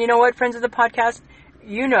up. And you know what, friends of the podcast?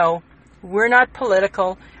 You know, we're not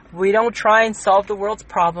political. We don't try and solve the world's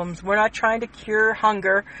problems. We're not trying to cure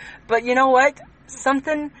hunger. But you know what?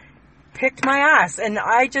 Something picked my ass. And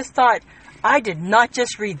I just thought, I did not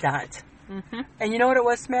just read that. And you know what it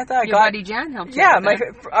was, Samantha? Your buddy Jan helped you. Yeah,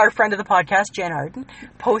 our friend of the podcast, Jan Arden,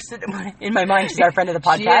 posted, in my mind, she's our friend of the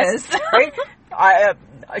podcast. She is. Right?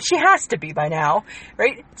 She has to be by now,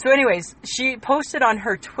 right? So anyways, she posted on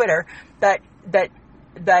her Twitter that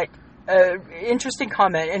interesting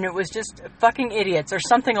comment, and it was just fucking idiots or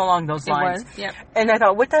something along those lines. It was, yep. And I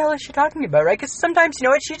thought, what the hell is she talking about, right? Because sometimes, you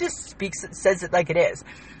know what, she just says it like it is.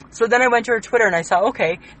 So then I went to her Twitter and I saw,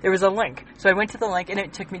 okay, there was a link. So I went to the link and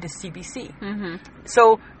it took me to CBC.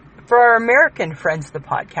 So for our American friends of the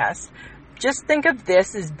podcast, just think of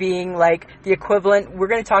this as being like the equivalent. We're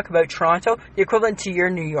going to talk about Toronto, the equivalent to your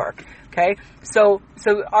New York. Okay, so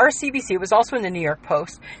our CBC was also in the New York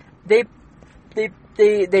Post. They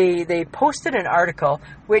posted an article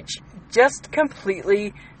which just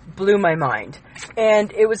completely blew my mind,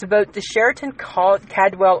 and it was about the Sheraton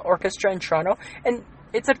Cadwell Orchestra in Toronto, and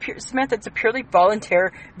it's a purely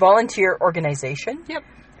volunteer organization. Yep.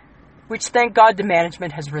 Which, thank God, the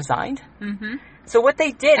management has resigned. So what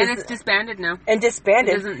they did and it's disbanded now. And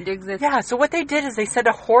disbanded. It doesn't exist. Yeah, so what they did is they sent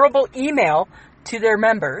a horrible email to their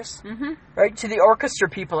members, right? To the orchestra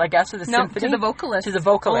people, I guess, or the symphony. To the vocalists. To the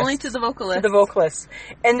vocalists. Only to the vocalists. To the vocalists.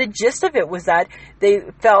 And the gist of it was that they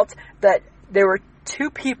felt that there were two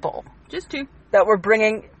people. Just two. That were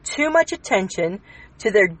bringing too much attention to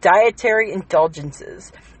their dietary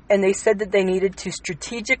indulgences. And they said that they needed to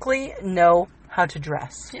strategically know how to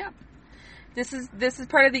dress. Yeah. This is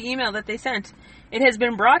part of the email that they sent. It has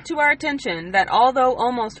been brought to our attention that although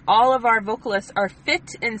almost all of our vocalists are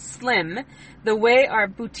fit and slim, the way our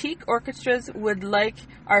boutique orchestras would like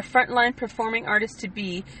our frontline performing artists to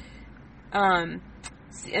be, and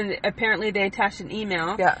apparently they attached an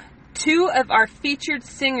email. Yeah. 2 of our featured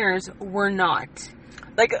singers were not.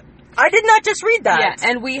 Like, I did not just read that. Yeah,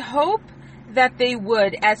 and we hope that they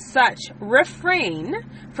would, as such, refrain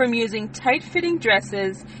from using tight-fitting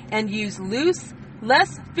dresses and use loose,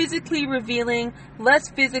 less physically revealing, less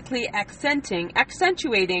physically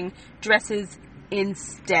accentuating dresses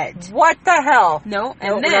instead. What the hell? No,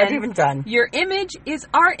 and no, then we're not even done. Your image is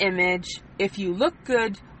our image. If you look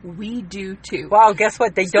good, we do too. Wow, guess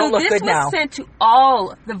what? They don't look good now. So this was sent to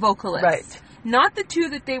all the vocalists. Right. Not the 2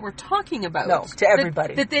 that they were talking about. No, to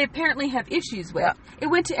everybody. That they apparently have issues with. Yeah. It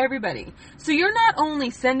went to everybody. So you're not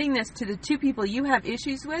only sending this to the 2 people you have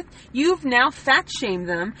issues with, you've now fat-shamed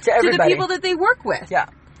them to the people that they work with. Yeah,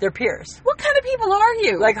 their peers. What kind of people are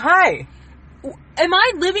you? Like, hi. Am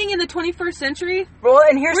I living in the 21st century? Well,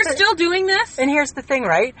 and We're still doing this? And here's the thing,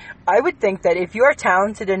 right? I would think that if you're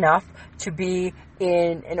talented enough to be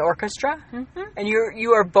in an orchestra, and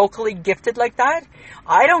you are vocally gifted like that,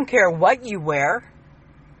 I don't care what you wear,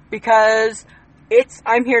 because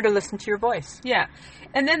I'm here to listen to your voice. Yeah.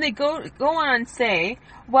 And then they go on and say,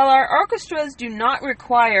 while our orchestras do not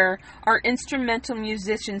require our instrumental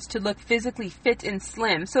musicians to look physically fit and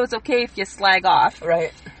slim, so it's okay if you slag off,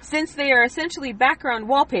 right? Since they are essentially background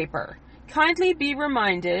wallpaper, kindly be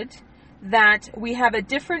reminded that we have a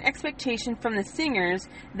different expectation from the singers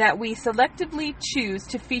that we selectively choose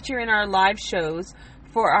to feature in our live shows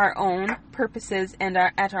for our own purposes and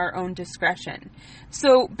at our own discretion.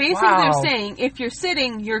 So basically they're saying, if you're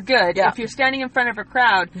sitting, you're good. Yeah. If you're standing in front of a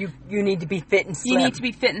crowd, you need to be fit and slim. You need to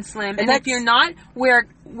be fit and slim. And if you're not, wear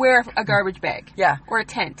a garbage bag. Yeah. Or a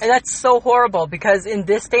tent. And that's so horrible, because in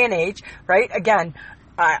this day and age, right, again,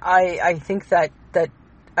 I think that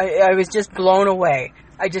I was just blown away.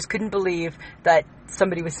 I just couldn't believe that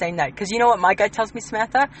somebody was saying that. Because you know what my gut tells me,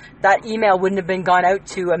 Samantha? That email wouldn't have been gone out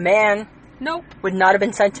to a man. Nope. Would not have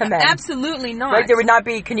been sent to men. Absolutely not. Right? There would not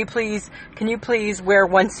be, can you please wear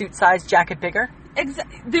one suit size jacket bigger?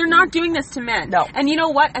 They're not doing this to men. No. And you know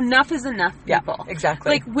what? Enough is enough, people. Yeah,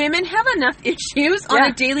 exactly. Like, women have enough issues on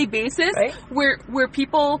a daily basis, right? where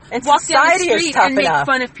people and walk down the street and make enough.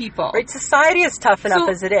 fun of people. Right? Society is tough enough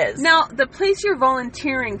as it is. Now, the place you're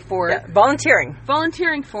volunteering for... Yeah, volunteering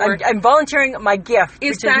for... I'm volunteering my gift,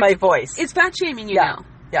 which is my voice. It's fat-shaming you now.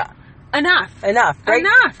 Yeah. Enough, right?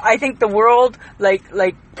 Enough. I think the world, like,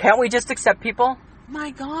 can't we just accept people?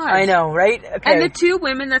 My God. I know, right? Okay. And the 2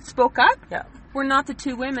 women that spoke up... Yeah. Were not the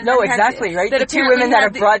 2 women. No, exactly, right? The 2 women that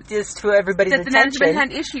have brought this to everybody's attention. That the management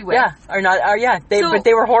had issue with. Yeah, but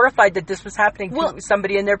they were horrified that this was happening to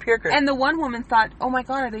somebody in their peer group. And the one woman thought, oh my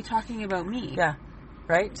God, are they talking about me? Yeah,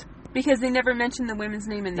 right? Because they never mentioned the women's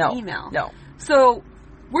name in the email. No. So,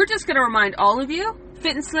 we're just going to remind all of you,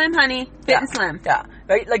 fit and slim, honey. Fit and slim. Yeah,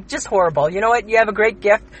 right? Like, just horrible. You know what? You have a great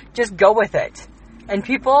gift. Just go with it. And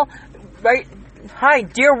people, right... Hi,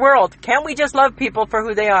 dear world. Can't we just love people for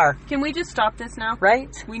who they are? Can we just stop this now? Right?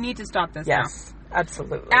 We need to stop this now. Yes,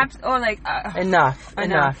 absolutely. Enough.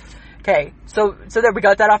 Okay, so there we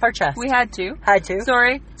got that off our chest. We had to.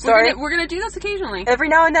 Sorry. We're gonna do this occasionally. Every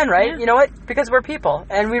now and then, right? Yeah. You know what? Because we're people,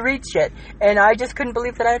 and we read shit. And I just couldn't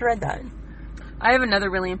believe that I had read that. I have another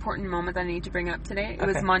really important moment that I need to bring up today. It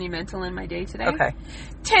was monumental in my day today. Okay.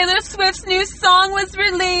 Taylor Swift's new song was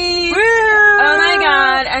released. Woo! Oh my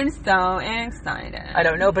God, I'm so excited. I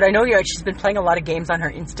don't know, but I know she's been playing a lot of games on her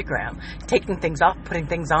Instagram. Taking things off, putting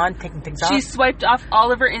things on, taking things off. She swiped off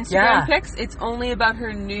all of her Instagram pics. It's only about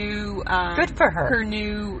her new... Good for her. Her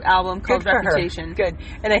new album called Reputation. Good.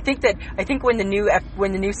 And I think when the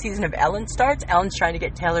new season of Ellen starts, Ellen's trying to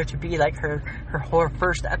get Taylor to be like her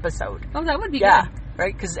first episode. Oh, that would be good. Yeah,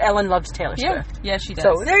 right? Because Ellen loves Taylor Swift. Yeah, she does.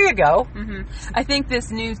 So there you go. Mm-hmm. I think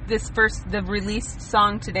the released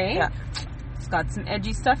song today, it's got some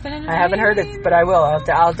edgy stuff in it. I haven't heard it, but I will. I'll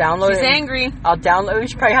download it. She's angry. I'll download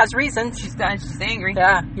it. She probably has reasons. She's angry.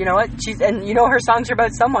 Yeah, you know what? Her songs are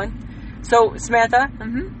about someone. So, Samantha, do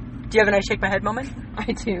you have a nice shake my head moment?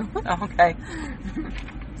 I do. Oh, okay.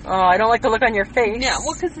 Oh, I don't like the look on your face. Yeah,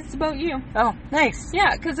 well, because it's about you. Oh, nice.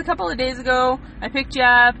 Yeah, because a couple of days ago, I picked you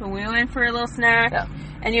up, and we went for a little snack. Yeah.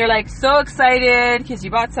 and you're like so excited because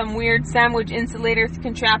you bought some weird sandwich insulator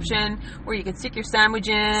contraption where you can stick your sandwich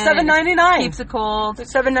in. $7.99. Keeps it cold.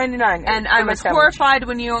 $7.99. And I was horrified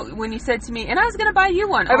when you said to me, and I was going to buy you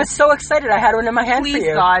one. I was so excited. I had one in my hand for you.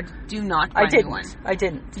 Please, God, do not buy me one. I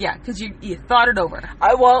didn't. Yeah, because you thought it over.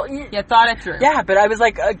 You thought it through. Yeah, but I was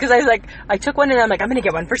like, because I took one and I'm like, I'm going to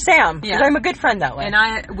get one for Sam. Because I'm a good friend that way. And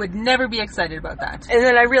I would never be excited about that. And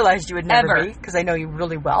then I realized you would never be, because I know you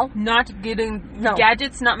really well. Not getting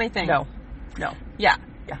gadgets, not my thing. No. Yeah.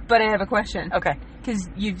 But I have a question. Okay. Because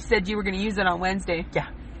you said you were going to use it on Wednesday. Yeah.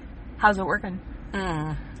 How's it working?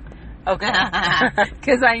 Okay.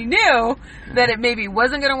 Because I knew that it maybe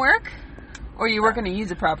wasn't going to work, or you weren't going to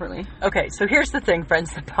use it properly. Okay, so here's the thing,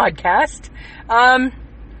 friends, the podcast.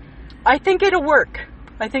 I think it'll work.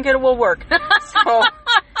 I think it will work.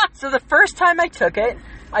 So the first time I took it,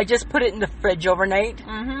 I just put it in the fridge overnight.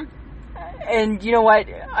 Mm-hmm. And you know what?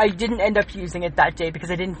 I didn't end up using it that day because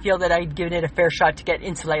I didn't feel that I'd given it a fair shot to get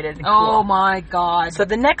insulated and cool. Oh my God. So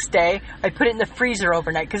the next day, I put it in the freezer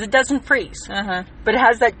overnight because it doesn't freeze. Uh-huh. But it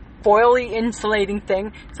has that foily insulating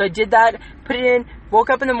thing. So I did that, put it in, woke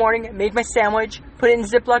up in the morning, made my sandwich, put it in a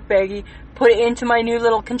Ziploc baggie, put it into my new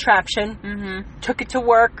little contraption, took it to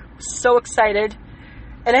work, so excited.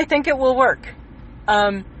 And I think it will work.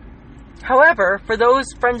 However, for those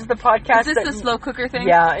friends of the podcast... Is this the slow cooker thing?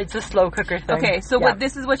 Yeah, it's a slow cooker thing. Okay, so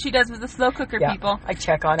this is what she does with the slow cooker, people. I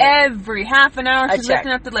check on it. Every half an hour she's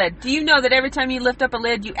lifting up the lid. Do you know that every time you lift up a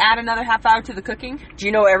lid, you add another half hour to the cooking? Do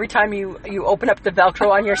you know every time you open up the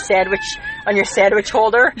Velcro on your sandwich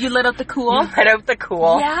holder... You let out the cool? You let out the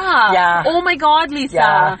cool. Yeah. Oh my God, Lisa.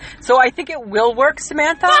 Yeah. So I think it will work,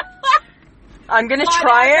 Samantha. I'm going to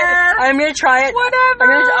try it. I'm going to try it.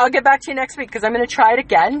 Whatever. I'll get back to you next week because I'm going to try it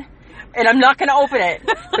again. And I'm not going to open it.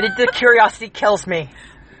 But the curiosity kills me.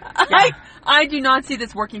 Yeah. I do not see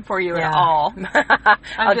this working for you at all.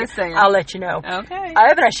 I'm just saying. I'll let you know. Okay. I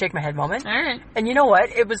have a shake my head moment. All right. And you know what?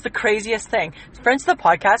 It was the craziest thing. Friends of the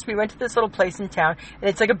podcast, we went to this little place in town, and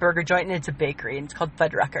it's like a burger joint, and it's a bakery, and it's called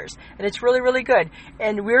Fuddruckers. And it's really, really good.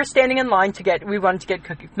 And we were standing in line we wanted to get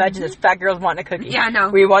cookies. Imagine this, fat girls wanting a cookie. Yeah, I know.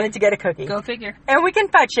 We wanted to get a cookie. Go figure. And we can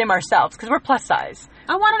fat shame ourselves, because we're plus size.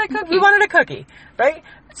 I wanted a cookie. We wanted a cookie, right?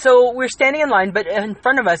 So we're standing in line, but in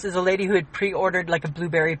front of us is a lady who had pre-ordered like a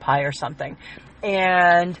blueberry pie or something.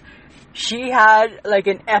 And she had like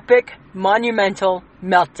an epic, monumental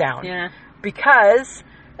meltdown. Yeah. Because,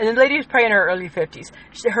 and the lady was probably in her early 50s.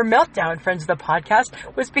 Her meltdown, friends of the podcast,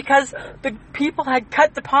 was because the people had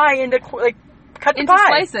cut the pie into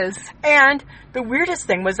slices. And the weirdest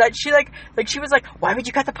thing was that she she was like, why would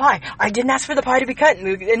you cut the pie? I didn't ask for the pie to be cut.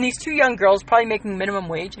 And these two young girls, probably making minimum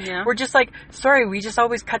wage, were just like, sorry, we just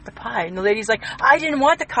always cut the pie. And the lady's like, I didn't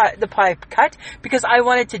want the pie cut because I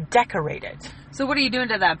wanted to decorate it. So what are you doing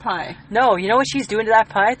to that pie? No, you know what she's doing to that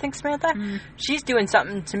pie, I think, Samantha? She's doing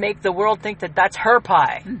something to make the world think that that's her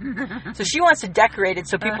pie. So she wants to decorate it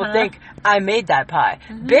so people think, I made that pie.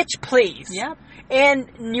 Bitch, please. Yep.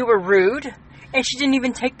 And you were rude. And she didn't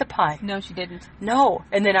even take the pie. No, she didn't. No.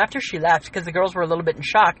 And then after she left, because the girls were a little bit in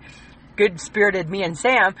shock, good-spirited me and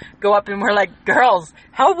Sam go up and we're like, girls,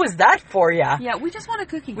 how was that for you? Yeah, we just want a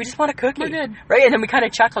cookie. We just want a cookie. We're good. Right? And then we kind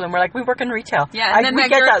of chuckled and we're like, we work in retail. Yeah, and then we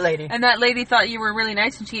get that lady. And that lady thought you were really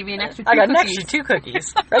nice and she gave you an extra 2 cookies. I got cookies. an extra 2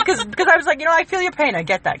 cookies. Right? Because I was like, I feel your pain. I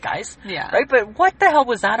get that, guys. Yeah. Right? But what the hell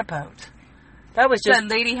was that about? That was just... That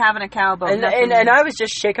lady having a cow about and I was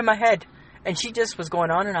just shaking my head. And she just was going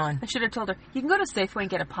on and on. I should have told her, you can go to Safeway and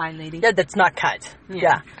get a pie, lady. Yeah, that's not cut.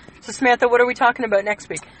 Yeah. So, Samantha, what are we talking about next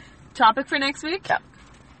week? Topic for next week? Yeah.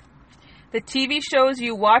 The TV shows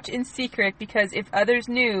you watch in secret because if others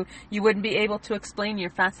knew, you wouldn't be able to explain your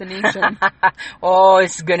fascination. Oh,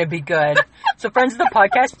 it's going to be good. So, friends of the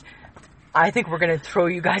podcast, I think we're going to throw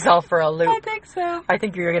you guys all for a loop. I think so. I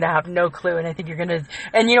think you're going to have no clue, and I think you're going to...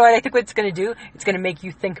 And you know what I think what it's going to do? It's going to make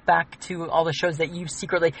you think back to all the shows that you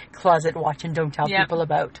secretly closet watch and don't tell people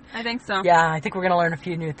about. I think so. Yeah, I think we're going to learn a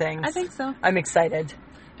few new things. I think so. I'm excited.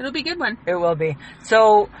 It'll be a good one. It will be.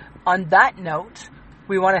 So, on that note,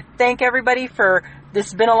 we want to thank everybody for... This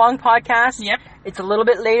has been a long podcast. Yep. It's a little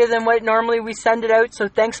bit later than what normally we send it out, so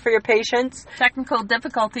thanks for your patience. Technical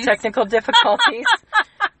difficulties.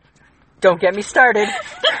 Don't get me started,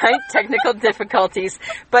 right? Technical difficulties.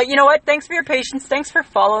 But you know what? Thanks for your patience. Thanks for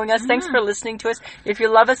following us. Thanks for listening to us. If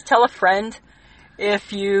you love us, tell a friend.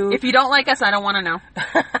 If you don't like us, I don't want to know.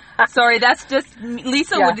 Sorry, that's just...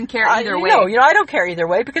 Lisa wouldn't care either way. No, I don't care either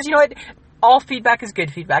way because you know what? all feedback is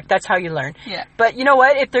good feedback. That's how you learn. Yeah. But you know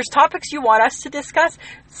what? If there's topics you want us to discuss,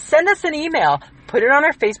 send us an email. Put it on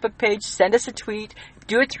our Facebook page. Send us a tweet.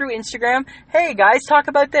 Do it through Instagram. Hey, guys, talk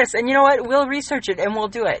about this. And you know what? We'll research it and we'll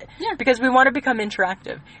do it. Yeah. Because we want to become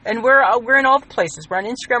interactive. And we're in all the places. We're on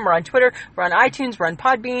Instagram. We're on Twitter. We're on iTunes. We're on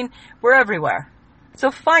Podbean. We're everywhere.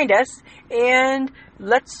 So find us and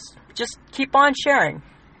let's just keep on sharing.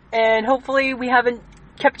 And hopefully we haven't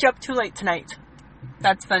kept you up too late tonight.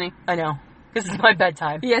 That's funny. I know. This is my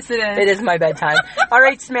bedtime. Yes, it is. It is my bedtime. All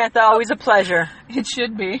right, Samantha. Always a pleasure. It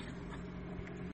should be.